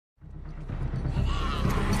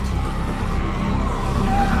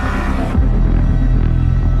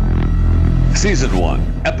Season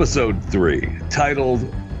 1, Episode 3,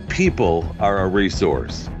 titled People Are a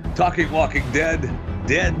Resource. Talking Walking Dead,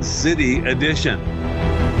 Dead City Edition.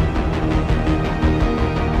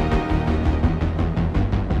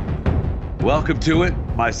 Welcome to it.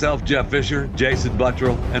 Myself, Jeff Fisher, Jason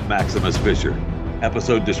Buttrill, and Maximus Fisher.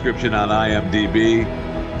 Episode description on IMDb.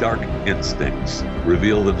 Dark instincts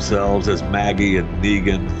reveal themselves as Maggie and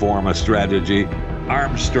Negan form a strategy.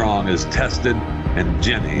 Armstrong is tested, and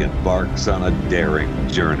Jenny embarks on a daring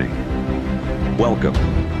journey. Welcome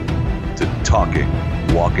to Talking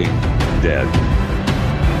Walking Dead.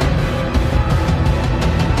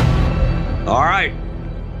 All right.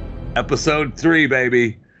 Episode 3,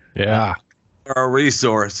 baby. Yeah. A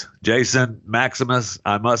resource. Jason, Maximus,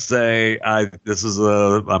 I must say, I've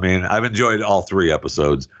enjoyed all 3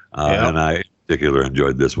 episodes, and I in particular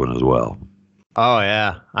enjoyed this one as well. Oh,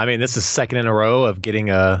 yeah. I mean, this is second in a row of getting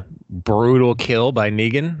a brutal kill by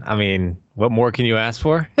Negan. I mean, what more can you ask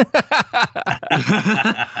for? I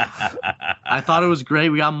thought it was great.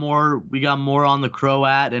 We got more on the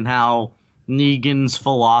Croat and how Negan's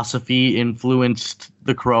philosophy influenced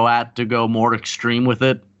the Croat to go more extreme with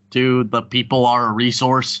it. To the people are a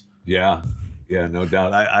resource. Yeah, no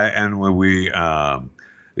doubt. And when we,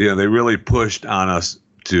 they really pushed on us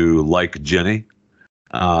to like Jenny.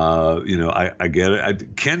 I get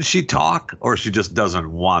it. Can she talk, or she just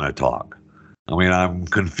doesn't want to talk? I mean, I'm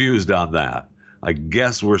confused on that. I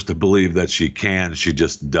guess we're to believe that she can, she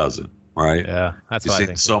just doesn't, right? Yeah, that's what I think.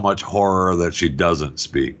 She's seen so much horror that she doesn't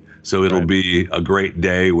speak. So it'll be a great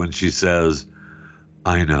day when she says,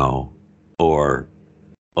 "I know," or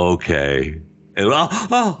 "Okay."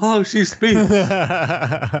 And, she speaks.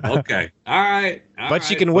 Okay. All right. But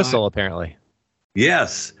she can whistle, apparently.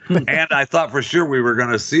 Yes, and I thought for sure we were going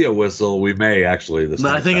to see a whistle. We may actually.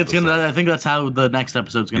 I think that's how the next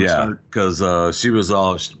episode's going to start. Yeah, because she was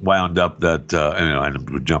all wound up that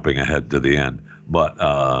I'm jumping ahead to the end, but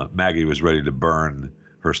Maggie was ready to burn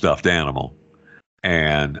her stuffed animal,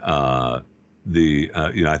 and I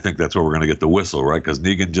think that's where we're going to get the whistle, right? Because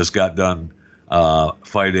Negan just got done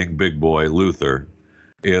fighting Big Boy Luther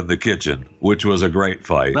in the kitchen, which was a great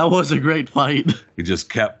fight. That was a great fight. He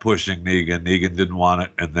just kept pushing Negan. Negan didn't want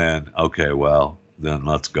it, and then, okay, well, then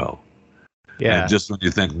let's go. Yeah. And just when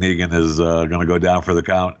you think Negan is going to go down for the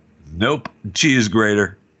count, nope, cheese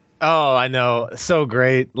grater. Oh, I know. So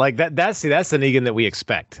great. Like that's the Negan that we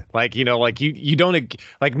expect. Like, you don't,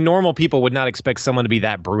 like, normal people would not expect someone to be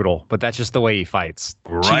that brutal, but that's just the way he fights.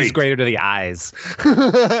 Right. Cheese grater to the eyes.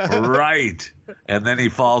 Right. And then he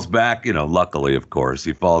falls back, luckily, of course,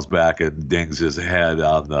 he falls back and dings his head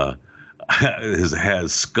on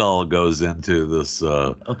his skull goes into this,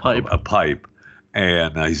 a pipe,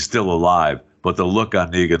 and he's still alive. But the look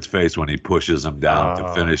on Negan's face when he pushes him down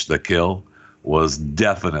to finish the kill was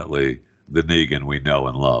definitely the Negan we know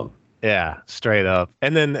and love. Yeah, straight up.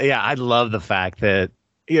 And then, I love the fact that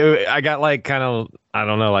I got like kind of, I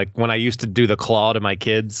don't know, like when I used to do the claw to my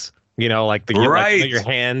kids, like your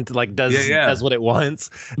hand like does what it wants.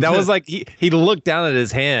 That was like he looked down at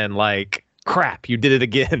his hand like, crap, you did it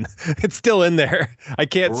again. It's still in there. I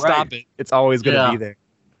can't stop it. It's always going to be there.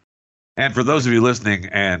 And for those of you listening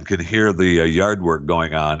and can hear the yard work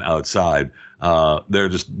going on outside, they're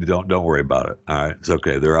just don't worry about it. All right, it's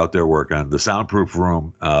okay. They're out there working. The soundproof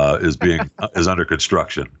room is under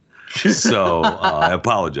construction, so I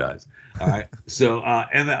apologize. All right. So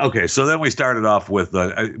so then we started off with we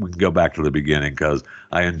can go back to the beginning because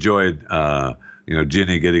I enjoyed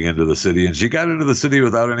Ginny getting into the city, and she got into the city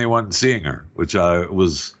without anyone seeing her, which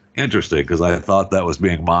was interesting because I thought that was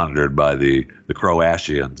being monitored by the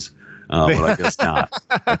Croatians. But I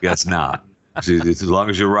guess not. As long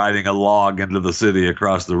as you're riding a log into the city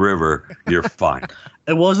across the river, you're fine.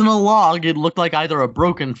 It wasn't a log. It looked like either a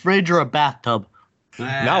broken fridge or a bathtub. No,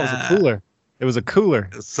 it was a cooler. It was a cooler.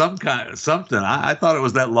 Something. I thought it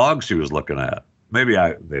was that log she was looking at. Maybe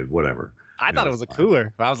whatever. I thought it was a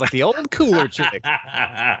cooler. I was like the old cooler chick.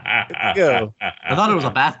 Go. I thought it was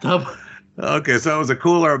a bathtub. Okay, so it was a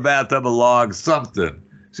cooler, a bathtub, a log, something.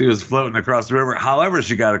 She was floating across the river. However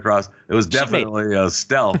she got across, it was definitely a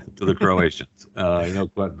stealth to the Croatians. No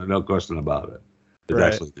question about it. It's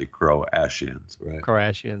actually the Croatians, right?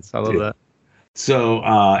 Croatians. I love that. So,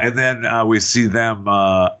 and then we see them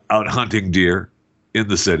out hunting deer in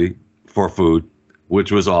the city for food,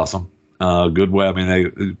 which was awesome. Good way. I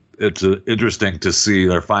mean, it's interesting to see.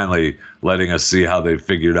 They're finally letting us see how they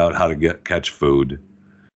figured out how to catch food.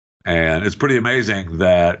 And it's pretty amazing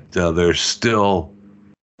that there's still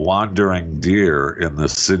wandering deer in the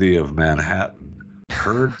city of Manhattan.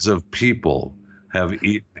 Herds of people have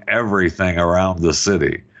eaten everything around the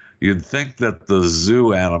city. you'd think that the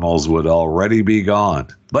zoo animals would already be gone.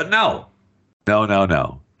 But no.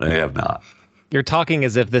 No. They have not. You're talking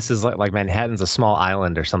as if this is like Manhattan's a small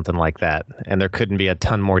island or something like that, and there couldn't be a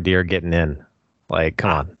ton more deer getting in. Like,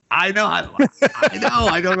 come on. I know. I know.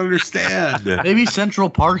 I don't understand. Maybe Central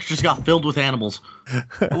Park just got filled with animals.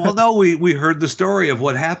 Well, no, we heard the story of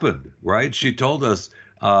what happened, right? She told us.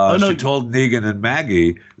 She told Negan and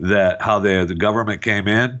Maggie that how the government came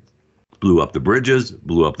in, blew up the bridges,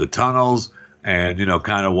 blew up the tunnels, and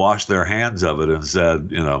kind of washed their hands of it and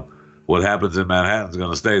said, what happens in Manhattan is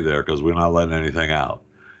going to stay there because we're not letting anything out.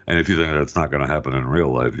 And if you think that's not going to happen in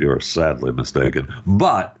real life, you're sadly mistaken.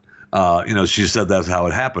 But, she said that's how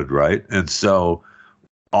it happened, right? And so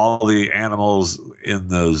all the animals in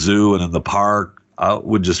the zoo and in the park, I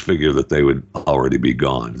would just figure that they would already be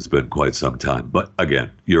gone. It's been quite some time. But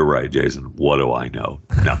again, you're right, Jason. What do I know?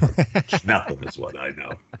 Nothing. Nothing is what I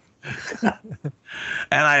know.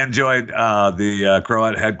 And I enjoyed the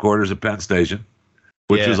Croat headquarters at Penn Station,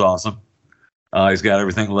 which was awesome. He's got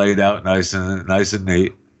everything laid out nice and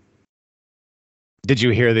neat. Did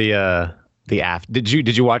you hear the after?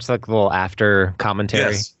 Did you watch like the little after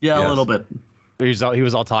commentary? Yes. Yeah, a little bit. He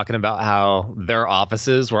was all talking about how their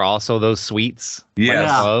offices were also those suites. Yes.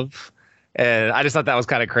 Above. And I just thought that was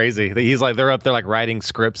kind of crazy. He's like, they're up there like writing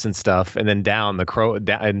scripts and stuff, and then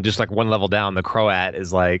and just like one level down, the Croat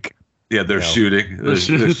is like. Yeah, they're shooting. They're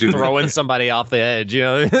shooting. Throwing somebody off the edge,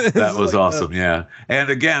 That was awesome, yeah. And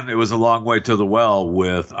again, it was a long way to the well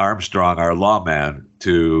with Armstrong, our lawman,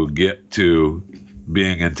 to get to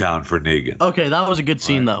being in town for Negan. Okay, that was a good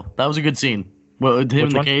scene, though. That was a good scene. With him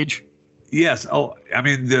in the cage? Yes. Oh, I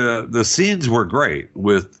mean, the scenes were great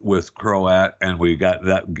with Croat, and we got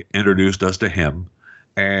that introduced us to him,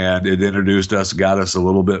 and it got us a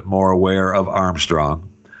little bit more aware of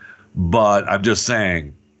Armstrong. But I'm just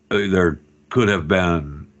saying, there could have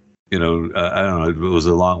been, I don't know. It was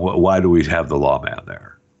a long. Why do we have the lawman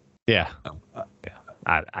there? Yeah.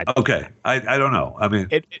 Okay. I don't know. I mean,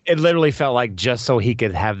 it literally felt like just so he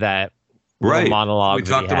could have that monologue. We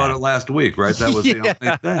talked about it last week, right? That was the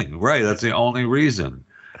only thing, right? That's the only reason.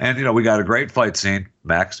 And we got a great fight scene.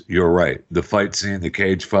 Max, you're right. The fight scene, the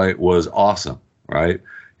cage fight, was awesome, right?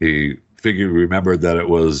 He remembered that it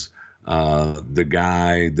was the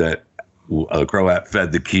guy that. Croat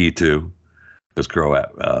fed the key to, because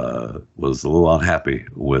Croat was a little unhappy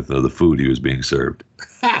with the food he was being served.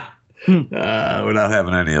 We're not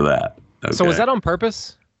having any of that. Okay. So was that on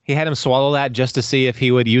purpose? He had him swallow that just to see if he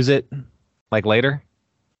would use it, like later?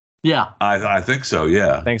 Yeah. I think so,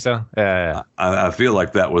 yeah. Think so? Yeah. I feel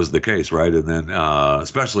like that was the case, right? And then,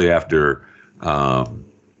 especially after,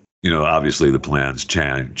 obviously the plans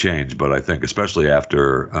changed, but I think especially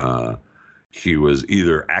after... he was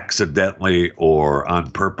either accidentally or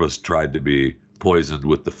on purpose tried to be poisoned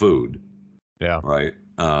with the food. Yeah. Right.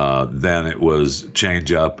 Then it was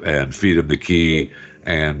change up and feed him the key,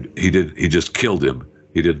 and he just killed him.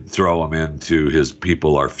 He didn't throw him into his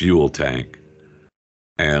people or fuel tank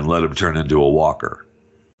and let him turn into a walker.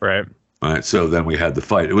 Right. Right. So then we had the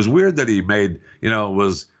fight. It was weird that he made, it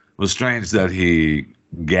was strange that he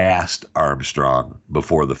gassed Armstrong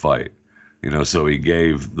before the fight. So he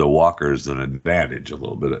gave the walkers an advantage a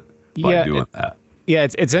little bit by doing that. Yeah,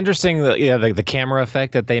 it's interesting that the camera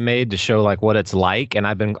effect that they made to show like what it's like, and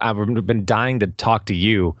I've been dying to talk to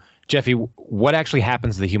you, Jeffy. What actually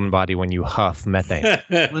happens to the human body when you huff methane?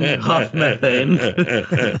 When you huff methane,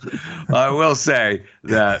 I will say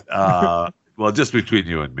that. Well, just between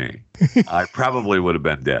you and me, I probably would have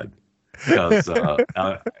been dead because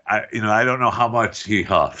I don't know how much he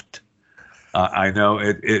huffed. I know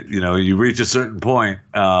it. You reach a certain point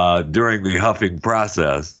during the huffing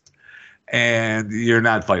process, and you're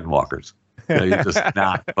not fighting walkers. You're just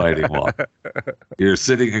not fighting walkers. You're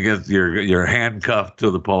sitting against you're handcuffed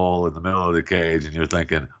to the pole in the middle of the cage, and you're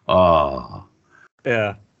thinking, "Oh,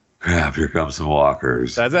 yeah, crap! Here comes some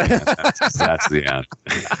walkers." That's the end.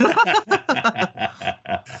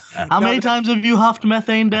 How many times have you huffed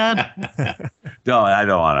methane, Dad? No, I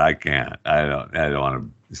don't want to. I can't. I don't want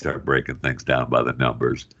to. Start breaking things down by the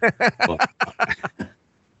numbers.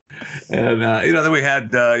 And then we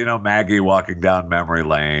had Maggie walking down memory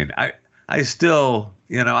lane. I still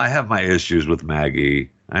I have my issues with Maggie.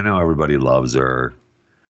 I know everybody loves her,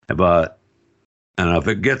 but I don't know if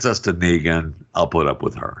it gets us to Negan, I'll put up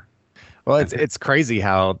with her. Well, it's crazy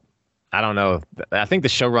how I don't know. I think the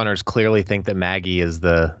showrunners clearly think that Maggie is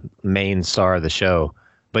the main star of the show.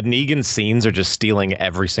 But Negan's scenes are just stealing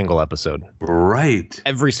every single episode. Right.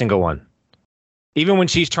 Every single one. Even when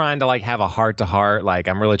she's trying to like have a heart to heart, like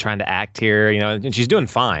I'm really trying to act here, and she's doing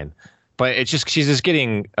fine. But it's just she's just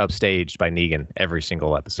getting upstaged by Negan every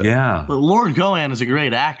single episode. Yeah. But Lauren Cohan is a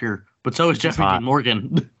great actor, but so is Jeffrey Dean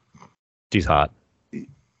Morgan. She's hot.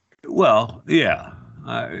 Well, yeah.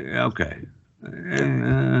 Okay.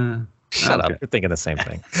 Shut up. You're thinking the same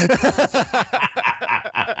thing.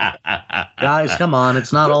 Guys, come on.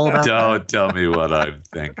 It's not all about Don't tell me what I'm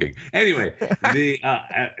thinking. Anyway,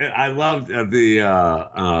 I loved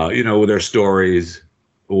their stories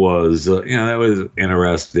was, that was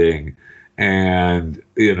interesting. And,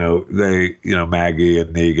 Maggie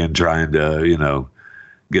and Negan trying to,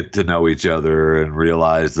 get to know each other and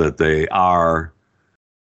realize that they are,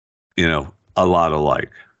 a lot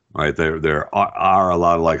alike. Right. There are a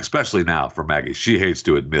lot of like, especially now for Maggie. She hates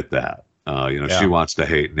to admit that. She wants to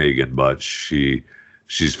hate Negan, but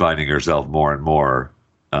she's finding herself more and more.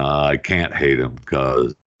 I can't hate him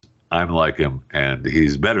because I'm like him and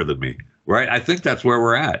he's better than me. Right. I think that's where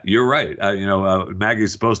we're at. You're right.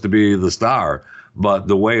 Maggie's supposed to be the star, but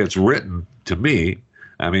the way it's written to me,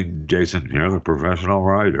 I mean, Jason, you're the professional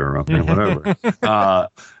writer. Okay, whatever.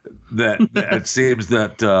 that it seems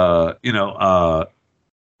that,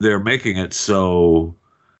 they're making it so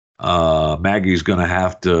Maggie's going to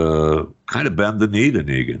have to kind of bend the knee to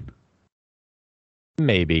Negan.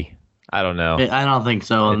 Maybe. I don't know. I don't think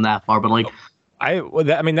so in that far, but like,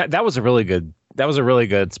 that was a really good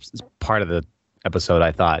part of the episode,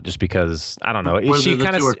 I thought, just because I don't know. She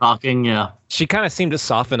kind of were talking, yeah. She kind of seemed to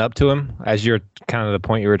soften up to him, as you're kind of the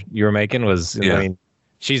point you were making was. I mean,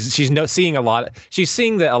 she's seeing a lot. She's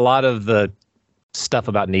seeing that a lot of the stuff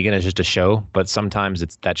about Negan is just a show, but sometimes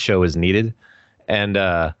that show is needed, and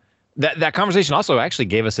that conversation also actually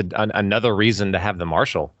gave us another reason to have the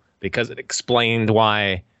Marshal, because it explained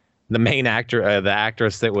why the main actor, the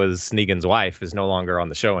actress that was Negan's wife, is no longer on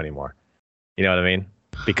the show anymore. You know what I mean?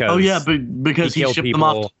 Because because he shipped them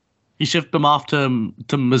off. He shipped them off to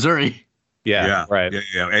Missouri. Yeah, right.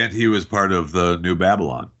 Yeah, and he was part of the New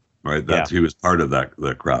Babylon, right? He was part of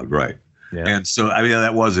that crowd, right? Yeah. And so, I mean,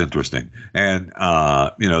 that was interesting. And,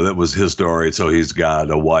 that was his story. So he's got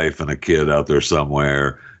a wife and a kid out there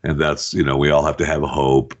somewhere. And that's, we all have to have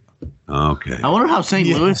hope. Okay. I wonder how St.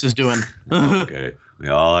 Louis is doing. Okay. We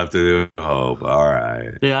all have to do hope. All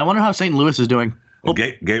right. Yeah, I wonder how St. Louis is doing. Well,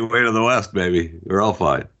 gateway to the West, baby. We're all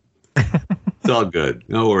fine. It's all good.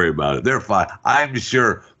 Don't worry about it. They're fine. I'm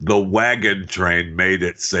sure the wagon train made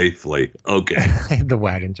it safely. Okay. The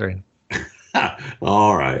wagon train.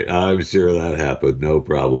 All right. I'm sure that happened. No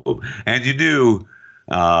problem. And you knew,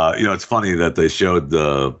 it's funny that they showed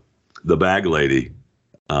the bag lady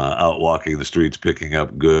out walking the streets, picking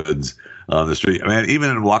up goods on the street. I mean,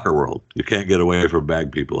 even in Walker World, you can't get away from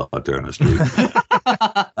bag people out there on the street.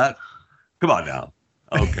 Come on now.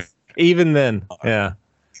 Okay. Even then. Yeah.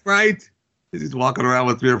 Right. He's walking around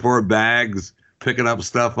with 3 or 4 bags, picking up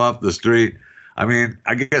stuff off the street. I mean,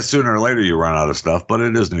 I guess sooner or later you run out of stuff, but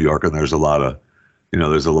it is New York, and there's a lot of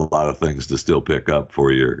things to still pick up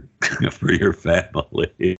for your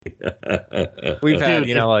family. We've had,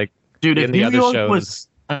 dude, if New York was,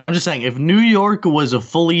 I'm just saying, if New York was a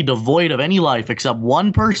fully devoid of any life except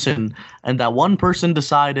one person, and that one person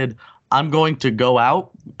decided, I'm going to go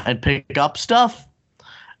out and pick up stuff,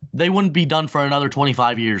 they wouldn't be done for another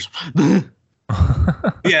 25 years.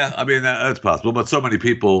 Yeah, I mean, that's possible. But so many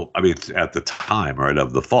people, I mean, at the time, right,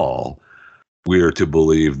 of the fall, we are to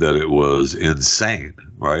believe that it was insane,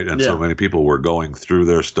 right? And so many people were going through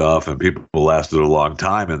their stuff, and people lasted a long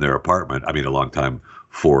time in their apartment. I mean, a long time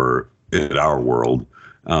in our world,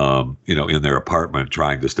 in their apartment,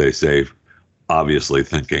 trying to stay safe, obviously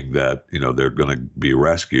thinking that, they're going to be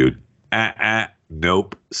rescued.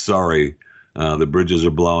 Nope, sorry. The bridges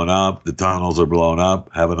are blowing up. The tunnels are blowing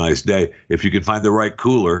up. Have a nice day. If you can find the right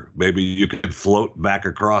cooler, maybe you can float back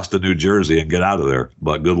across to New Jersey and get out of there.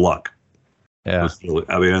 But good luck. Yeah.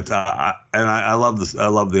 I mean, I love this. I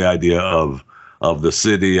love the idea of the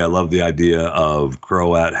city. I love the idea of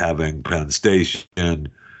Croat having Penn Station.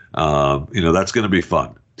 That's going to be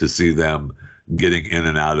fun to see them getting in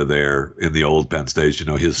and out of there in the old Penn Station.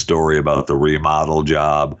 His story about the remodel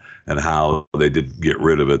job and how they didn't get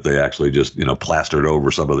rid of it. They actually just, plastered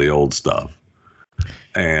over some of the old stuff.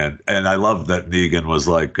 And I love that Negan was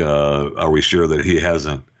like, are we sure that he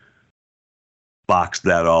hasn't boxed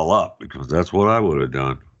that all up? Because that's what I would have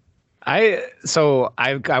done. I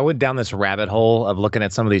went down this rabbit hole of looking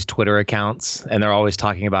at some of these Twitter accounts, and they're always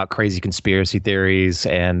talking about crazy conspiracy theories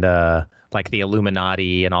and like the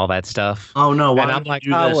Illuminati and all that stuff. Oh no! Why and I'm like,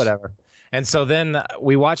 oh, whatever. And so then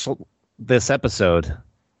we watched this episode,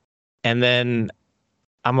 and then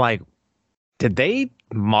I'm like, did they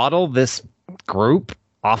model this group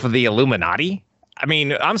off of the Illuminati? I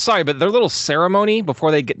mean, I'm sorry, but their little ceremony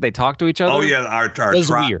before they talk to each other. Oh yeah, our was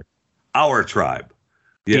weird. Our tribe.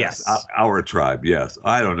 Yes. Our tribe. Yes.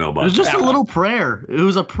 I don't know about. It was just a little prayer. It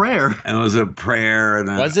was a prayer. And it was a prayer.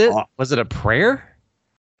 And was it? Was it a prayer?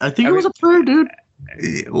 I think it was a prayer, dude.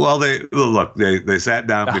 Well, they sat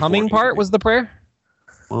down. The humming part was the prayer.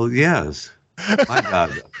 Well, yes.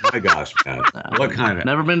 My gosh, man. What kind of?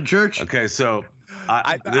 Never been to church. Okay, so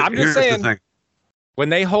I'm just saying. When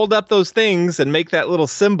they hold up those things and make that little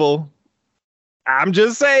symbol, I'm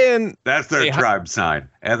just saying that's their tribe sign,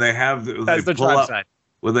 and they have that's their tribe sign.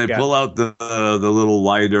 When they pull out the little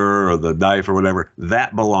lighter or the knife or whatever,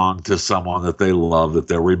 that belonged to someone that they love, that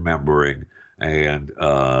they're remembering, and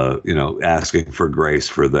asking for grace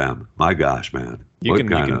for them. My gosh, man. You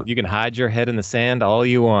can hide your head in the sand all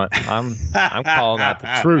you want. I'm calling out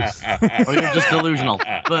the truth. Or you're just delusional.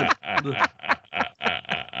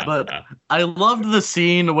 But I loved the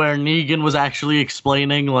scene where Negan was actually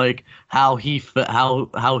explaining like how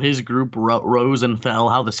his group rose and fell,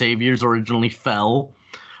 how the Saviors originally fell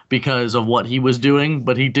because of what he was doing,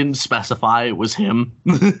 but he didn't specify it was him.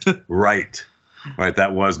 Right.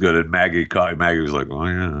 That was good. And Maggie was like, "Oh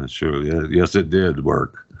yeah, sure, yeah, yes, it did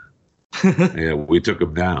work." Yeah, we took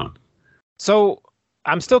him down. So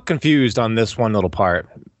I'm still confused on this one little part.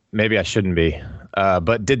 Maybe I shouldn't be.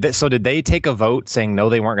 But did they take a vote saying no,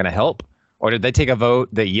 they weren't going to help, or did they take a vote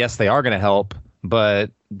that yes, they are going to help,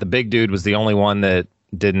 but the big dude was the only one that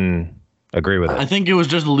didn't agree with it? I think it was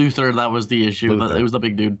just Luther that was the issue, but it was the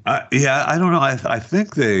big dude. Yeah, I don't know. I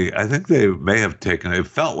think they may have taken. It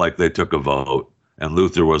felt like they took a vote, and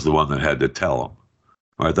Luther was the one that had to tell them.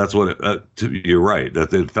 All right, that's what you're right.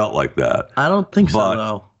 That it felt like that. I don't think so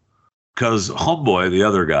though. Because Homeboy, the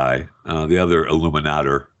other guy, the other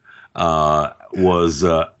Illuminator, was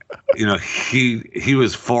he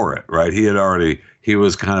was for it, right? He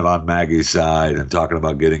was kind of on Maggie's side and talking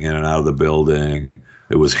about getting in and out of the building.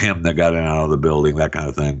 It was him that got in and out of the building, that kind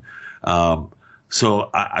of thing.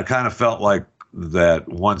 So I kind of felt like that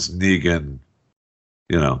once Negan,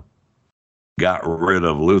 got rid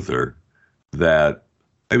of Luther, that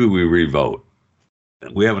maybe we re-vote.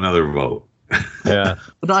 We have another vote. Yeah.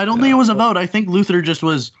 But I don't think it was a vote. I think Luther just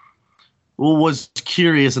was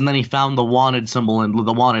curious, and then he found the wanted symbol and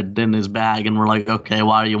the wanted in his bag, and we're like, okay,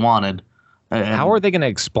 why are you wanted? How are they going to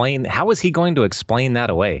explain? How is he going to explain that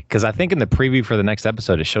away? Because I think in the preview for the next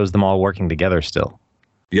episode, it shows them all working together still.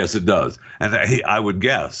 Yes, it does, and I would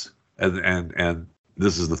guess, and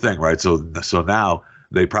this is the thing, right? So now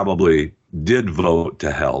they probably did vote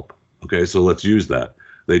to help. Okay, so let's use that.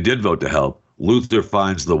 They did vote to help. Luther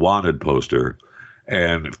finds the wanted poster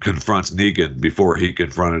and confronts Negan before he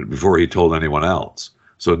told anyone else.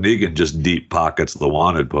 So Negan just deep pockets the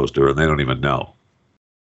wanted poster, and they don't even know.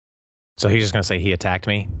 So he's just gonna say he attacked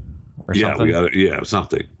me, or something. We got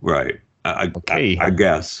something, right? Okay. I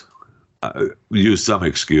guess use some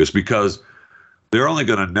excuse, because they're only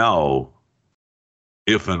going to know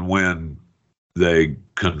if and when they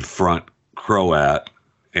confront Croat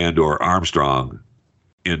and or Armstrong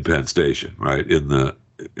in Penn Station, right, in the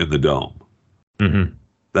dome. Mm-hmm.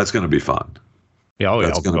 That's going to be fun. Yeah,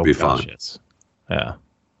 that's going to be fun. Yeah,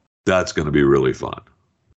 that's going to be really fun.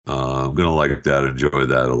 I'm going to like that, enjoy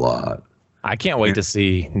that a lot. I can't wait to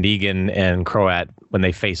see Negan and Croat when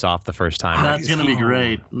they face off the first time. That's going to be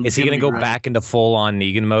great. Is he going to go back into full-on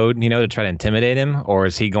Negan mode, to try to intimidate him? Or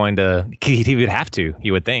is he going to... He would have to,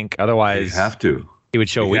 you would think. Otherwise... He'd have to. He would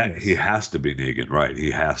show weakness. He has to be Negan, right? He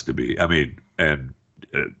has to be. I mean, and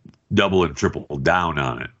double and triple down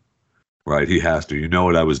on it, right? He has to. You know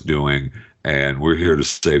what I was doing, and we're here to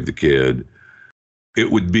save the kid. It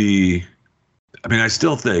would be... I mean, I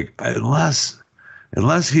still think, unless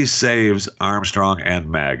he saves Armstrong and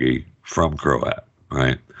Maggie from Croat,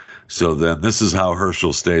 right? So then this is how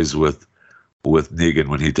Herschel stays with Negan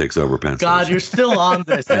when he takes over Penn Station. God, you're still on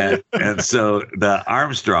this. and so the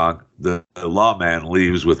Armstrong, the lawman,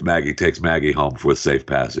 leaves with Maggie, takes Maggie home with safe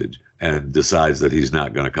passage, and decides that he's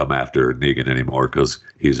not going to come after Negan anymore because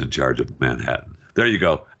he's in charge of Manhattan. There you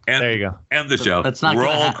go. There you go. End the show. That's not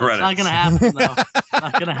Roll credits. It's not going to happen, though. It's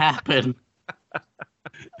not going to happen.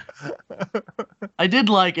 I did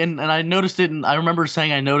like, and I noticed it, and I remember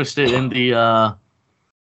saying I noticed it in the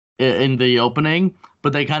opening,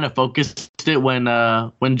 but they kind of focused it when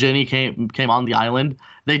Jenny came on the island.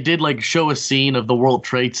 They did like show a scene of the World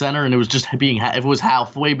Trade Center, and it was just it was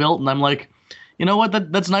halfway built, and I'm like, you know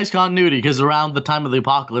what, that's nice continuity, because around the time of the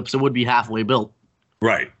apocalypse, it would be halfway built.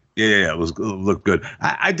 Right. Yeah. It looked good.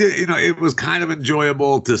 I did, it was kind of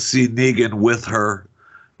enjoyable to see Negan with her.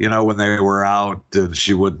 when they were out and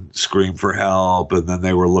she wouldn't scream for help, and then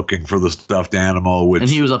they were looking for the stuffed animal, and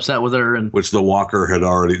he was upset with her, and which the walker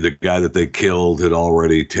the guy that they killed had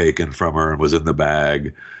already taken from her and was in the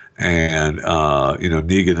bag. And,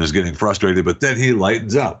 Negan is getting frustrated, but then he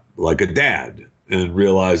lightens up like a dad and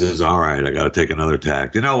realizes, all right, I got to take another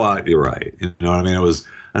tack. You know what? You're right. You know what I mean?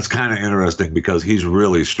 That's kind of interesting because he's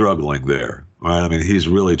really struggling there, right? I mean, he's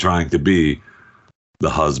really trying to be the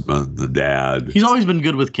husband, the dad. He's always been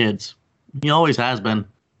good with kids. He always has been.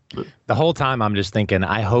 The whole time I'm just thinking,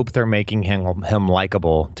 I hope they're making him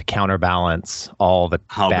likable to counterbalance all the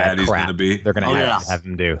how bad he's going to be. They're going to have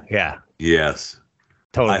him do. Yeah. Yes.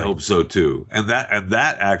 Totally. I hope so too. And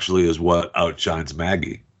that actually is what outshines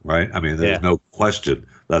Maggie, right? I mean, there's no question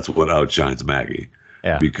that's what outshines Maggie.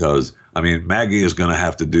 Yeah. Because Maggie is going to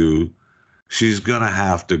have to she's going to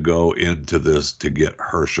have to go into this to get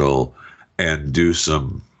Herschel and do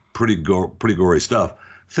some pretty gory stuff.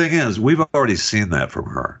 Thing is, we've already seen that from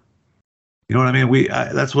her. You know what I mean?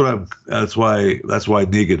 That's why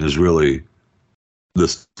Negan is really the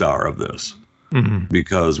star of this,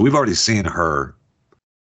 because we've already seen her,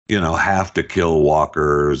 have to kill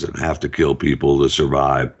walkers and have to kill people to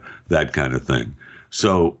survive, that kind of thing.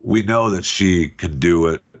 So we know that she can do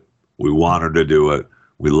it. We want her to do it.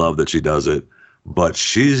 We love that she does it, but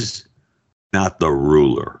she's not the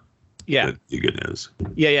ruler. Yeah, that Negan is.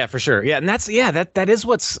 Yeah, for sure. Yeah, and that is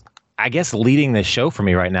what's, I guess, leading this show for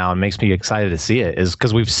me right now and makes me excited to see it, is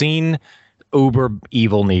because we've seen uber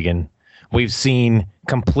evil Negan, we've seen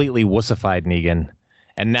completely wussified Negan,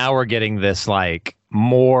 and now we're getting this like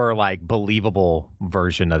more like believable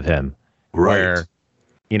version of him, right? Where,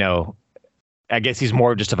 I guess he's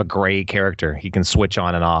more just of a gray character. He can switch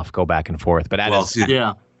on and off, go back and forth. But that's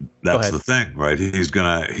the thing, right? He's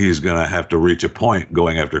gonna have to reach a point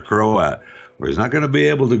going after Croat where he's not gonna be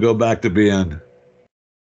able to go back to being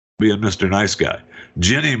Mr. Nice Guy.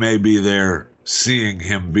 Ginny may be there seeing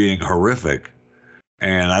him being horrific,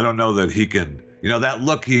 and I don't know that he can. That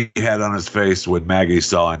look he had on his face when Maggie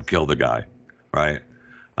saw and killed the guy, right?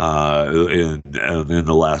 In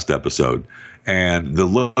the last episode, and the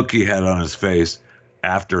look he had on his face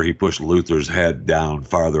after he pushed Luther's head down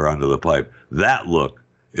farther onto the pipe. That look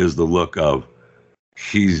is the look of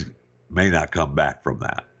he may not come back from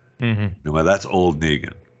that. Mm-hmm. That's old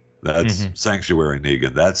Negan. That's Sanctuary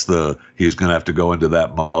Negan. He's going to have to go into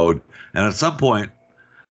that mode. And at some point,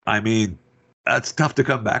 that's tough to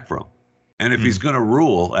come back from. And if he's going to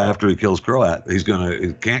rule after he kills Croat, he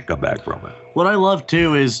can't come back from it. What I love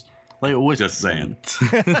too is just saying.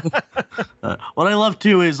 What I love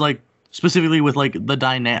too is specifically with the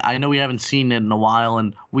dynamic. I know we haven't seen it in a while,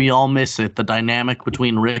 and we all miss it. The dynamic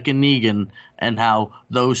between Rick and Negan, and how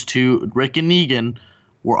those two, Rick and Negan,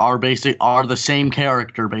 are the same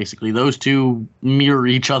character. Basically, those two mirror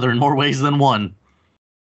each other in more ways than one.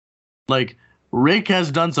 Rick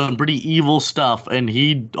has done some pretty evil stuff, and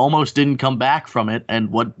he almost didn't come back from it. And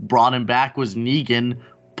what brought him back was Negan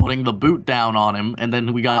putting the boot down on him, and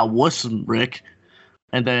then we got Wuss Rick.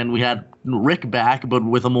 And then we had Rick back, but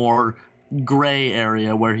with a more gray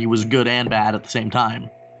area where he was good and bad at the same time.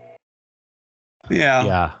 Yeah.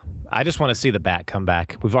 Yeah. I just want to see the Bat come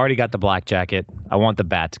back. We've already got the Black Jacket. I want the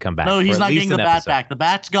Bat to come back. No, he's not getting the Bat back. The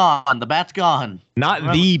Bat's gone. The Bat's gone.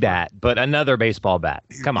 Not the Bat, but another baseball bat.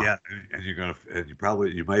 Come on. Yeah, and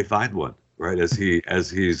you may find one, right? As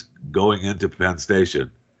he's going into Penn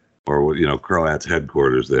Station, or Croat's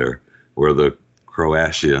headquarters there, where the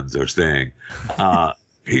Croatians are staying.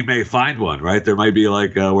 He may find one, right? There might be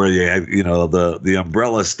where you have, the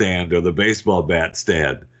umbrella stand or the baseball bat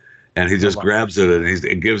stand, and he just grabs it and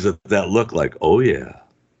he gives it that look like, oh yeah.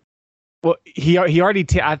 Well, he already.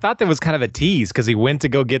 I thought that was kind of a tease because he went to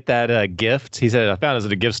go get that gift. He said, "I found it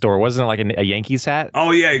at a gift store." Wasn't it like a Yankees hat?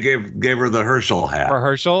 Oh yeah, he gave her the Herschel hat for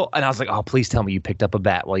Herschel, and I was like, "Oh, please tell me you picked up a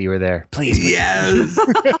bat while you were there, please." Yes.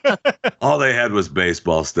 All they had was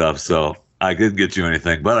baseball stuff, so I didn't get you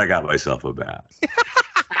anything, but I got myself a bat.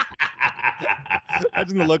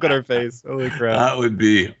 Imagine the look on her face. Holy crap. That would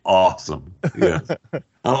be awesome. Yes.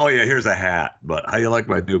 Oh, yeah, here's a hat, but how you like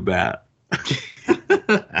my new bat?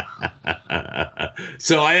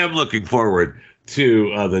 So I am looking forward to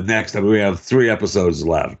the next. We have 3 episodes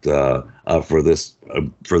left for this.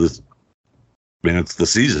 It's the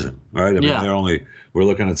season, right? We're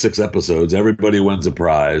looking at 6 episodes. Everybody wins a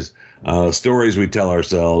prize. Stories we tell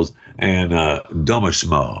ourselves, and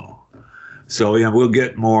Domusmo. So yeah, we'll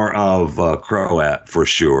get more of Croat for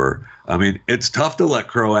sure. It's tough to let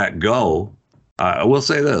Croat go. I will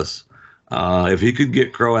say this: if he could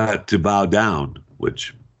get Croat to bow down,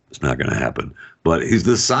 which is not going to happen, but he's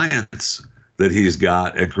the science that he's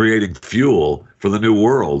got and creating fuel for the new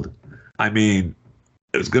world, I mean,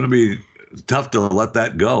 it's going to be tough to let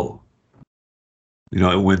that go.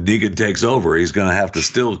 When Negan takes over, he's going to have to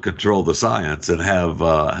still control the science and have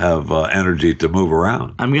energy to move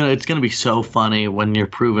around. It's going to be so funny when you're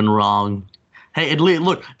proven wrong. Hey, at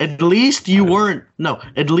least you weren't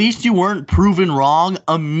proven wrong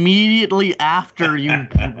immediately after you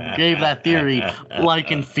gave that theory,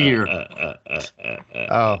 like in Fear.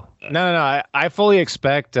 Oh, no. I fully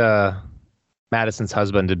expect Madison's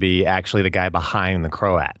husband to be actually the guy behind the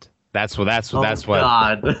Croat. That's what.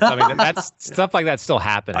 God. I mean, that's stuff like that still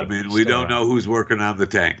happens. I mean, we don't know who's working on the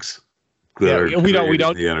tanks. We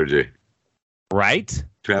don't the energy. Right.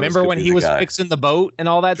 Travis, remember when he was fixing the boat and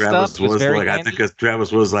all that Travis stuff? Was very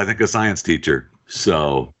Travis was, I think, a science teacher.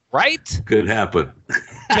 So right, could happen.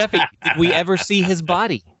 Jeffy, did we ever see his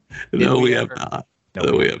body? No, we have not.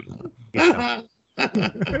 No, we have not. And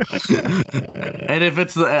if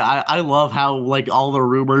it's I love how like all the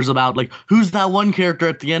rumors about like who's that one character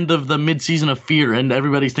at the end of the mid-season of Fear, and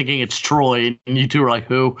everybody's thinking it's Troy, and you two are like,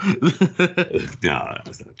 who? No,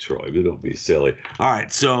 it's not Troy. But don't be silly. All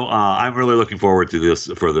right, so I'm really looking forward to this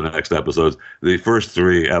for the next episodes. The first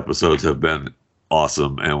 3 episodes have been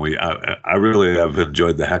awesome, and I really have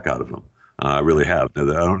enjoyed the heck out of them. I really have. I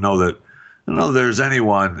don't know there's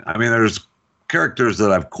anyone. I mean, there's characters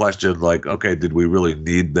that I've questioned, like, okay, did we really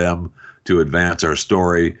need them to advance our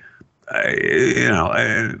story?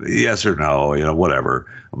 Yes or no, whatever.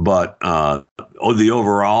 But the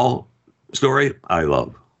overall story, I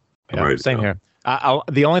love. Yeah, right, same here.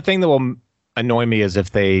 The only thing that will annoy me is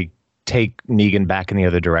if they take Negan back in the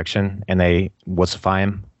other direction and they wussify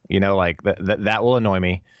him. Like that will annoy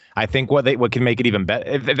me. I think what can make it even better,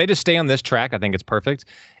 if they just stay on this track, I think it's perfect.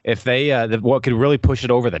 If they what could really push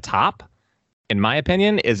it over the top, in my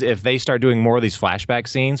opinion, is if they start doing more of these flashback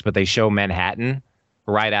scenes, but they show Manhattan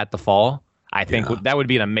right at the fall. I think that would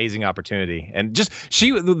be an amazing opportunity. And just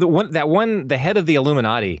the head of the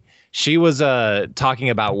Illuminati, she was talking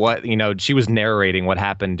about what, she was narrating what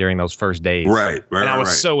happened during those first days. Right. And I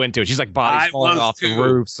was so into it. She's like bodies falling off the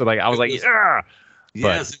roof. So like I was like, yeah.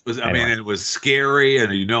 Yes, it was. Anyway. I mean, it was scary,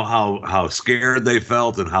 and how scared they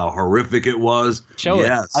felt and how horrific it was.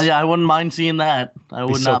 Yes. I wouldn't mind seeing that. I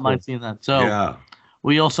would not mind seeing that. So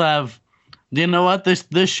we also have. You know what?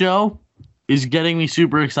 This show is getting me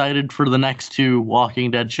super excited for the next 2 Walking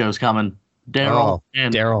Dead shows coming. Daryl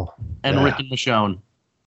and Rick and Michonne.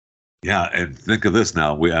 Yeah, and think of this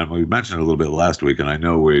now. We mentioned it a little bit last week, and I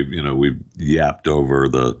know we yapped over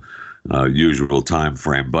the usual time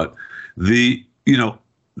frame, but these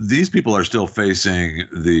people are still facing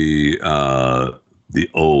the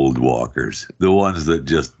old walkers, the ones that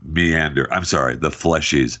just meander. I'm sorry, the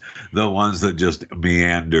fleshies, the ones that just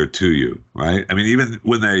meander to you, right? I mean, even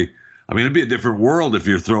when it'd be a different world if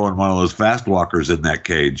you're throwing one of those fast walkers in that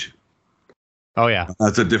cage. Oh yeah,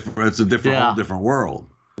 it's a whole different world.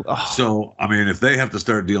 Oh. So I mean, if they have to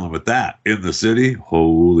start dealing with that in the city,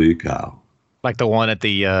 holy cow! Like the one at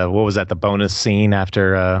the what was that? The bonus scene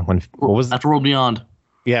after After World Beyond.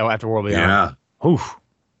 Yeah, after World Beyond. Yeah. Oof.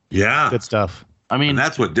 Yeah. Good stuff. I mean, and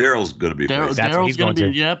that's what Daryl's going to be. Daryl's going to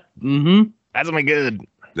be. Yep. Mm-hmm. That's going to be good.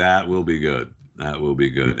 That will be good.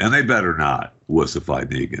 And they better not wussify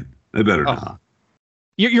Negan. They better not.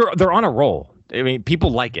 They're on a roll. I mean,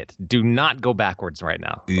 people like it. Do not go backwards right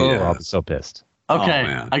now. Yeah. Oh, I'll be so pissed.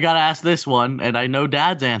 Okay, I got to ask this one, and I know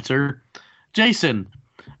Dad's answer. Jason,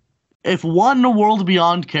 if one World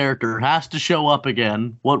Beyond character has to show up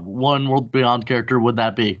again, what one World Beyond character would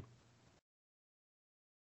that be?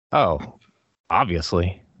 Oh,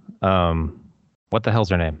 obviously. What the hell's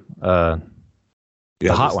her name? The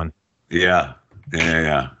hot one. Yeah.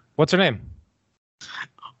 What's her name?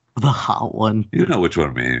 The hot one. You know which one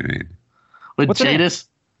I mean. With Jadis?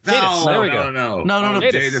 No, there we go. No.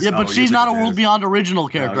 Jadis. Yeah, but she's not a World Beyond original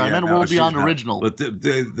character. I meant a World Beyond original. But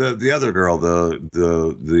the other girl,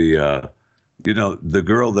 the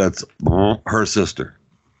girl that's her sister.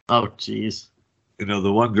 Oh, jeez.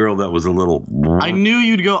 The one girl that was a little. I knew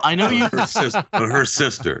you'd go. I know you. Her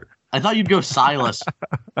sister. I thought you'd go Silas.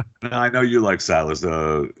 I know you like Silas.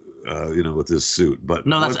 With his suit, but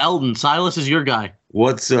no, that's Eldon. Silas is your guy.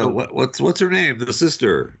 What's her name? The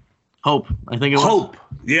sister. Hope. I think it was. Hope.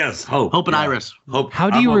 Yes, Hope. Hope and Iris. Hope. How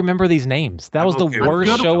do you remember these names? That was the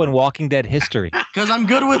worst show in Walking Dead history. Because I'm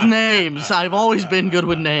good with names. I've always been good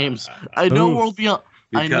with names. I know World Beyond.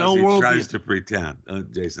 Because I know World Beyond. He tries to pretend.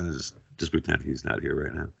 Jason is just pretend he's not here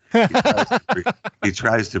right now. He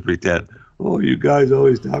tries to pretend. Oh, you guys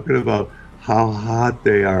always talking about how hot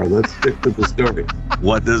they are. Let's stick to the story.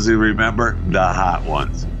 What does he remember? The hot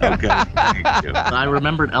ones. Okay. Thank you. I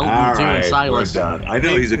remembered Elton too and Silas. I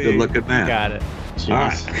know he's a good-looking man. Got it. Jeez. All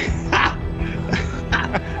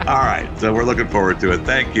right. All right. So we're looking forward to it.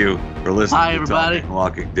 Thank you for listening Hi, to everybody. Talking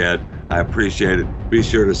Walking Dead. I appreciate it. Be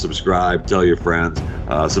sure to subscribe. Tell your friends.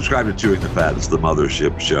 Subscribe to Chewing the Fat. It's the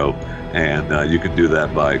mothership show. And you can do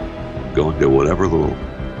that by going to whatever little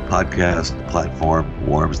podcast platform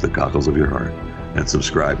warms the cockles of your heart and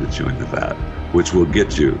subscribe to Chewing the Fat, which will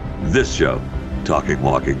get you this show, Talking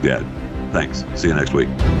Walking Dead. Thanks. See you next week.